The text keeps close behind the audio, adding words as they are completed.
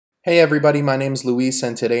Hey everybody, my name's Luis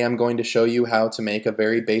and today I'm going to show you how to make a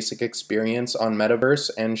very basic experience on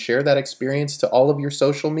Metaverse and share that experience to all of your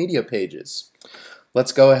social media pages.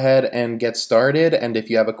 Let's go ahead and get started, and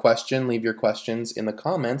if you have a question, leave your questions in the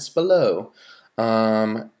comments below.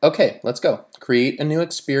 Okay, let's go. Create a new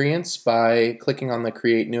experience by clicking on the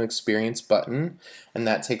Create New Experience button, and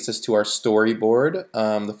that takes us to our storyboard.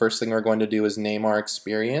 The first thing we're going to do is name our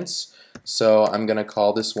experience. So I'm going to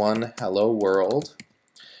call this one Hello World.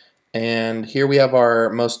 And here we have our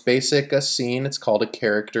most basic scene. It's called a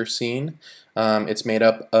character scene. It's made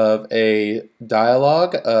up of a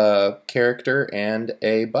dialogue, a character, and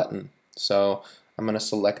a button. So I'm going to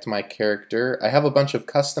select my character. I have a bunch of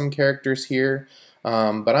custom characters here,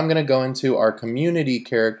 but I'm going to go into our community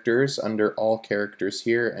characters under all characters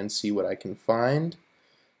here and see what I can find.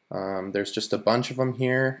 There's just a bunch of them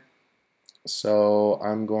here. So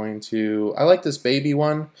I like this baby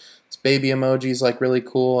one. This baby emoji is like really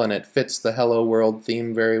cool and it fits the Hello World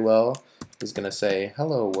theme very well. He's gonna say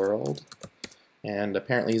Hello World, and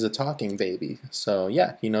apparently he's a talking baby. So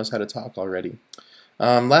yeah, he knows how to talk already.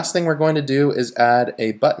 Last thing we're going to do is add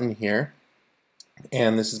a button here,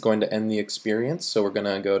 and this is going to end the experience. So we're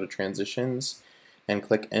gonna go to transitions and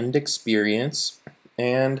click End Experience,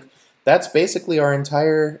 and that's basically our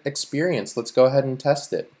entire experience. Let's go ahead and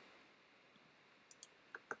test it.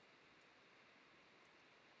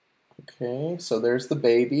 Okay, so there's the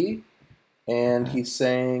baby, and he's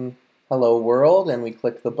saying hello world, and we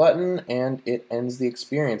click the button and it ends the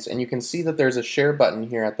experience. And you can see that there's a share button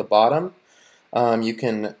here at the bottom. You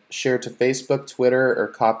can share to Facebook, Twitter, or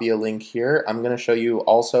copy a link here. I'm going to show you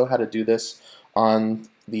also how to do this on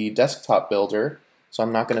the desktop builder, so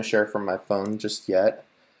I'm not going to share from my phone just yet.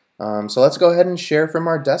 So let's go ahead and share from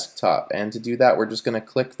our desktop, and to do that we're just going to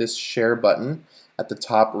click this share button at the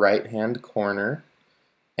top right hand corner.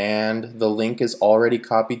 And the link is already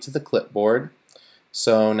copied to the clipboard.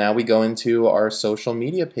 So now we go into our social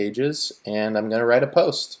media pages, and I'm going to write a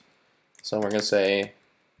post. So we're going to say,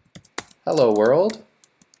 hello world,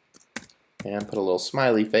 and put a little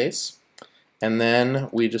smiley face. And then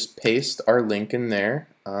we just paste our link in there.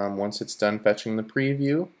 Once it's done fetching the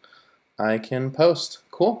preview, I can post.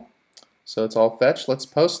 Cool. So it's all fetched. Let's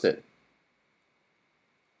post it.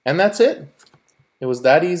 And that's it. It was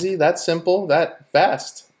that easy, that simple, that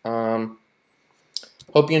fast.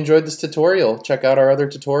 Hope you enjoyed this tutorial. Check out our other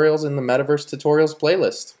tutorials in the Metaverse tutorials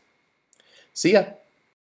playlist. See ya!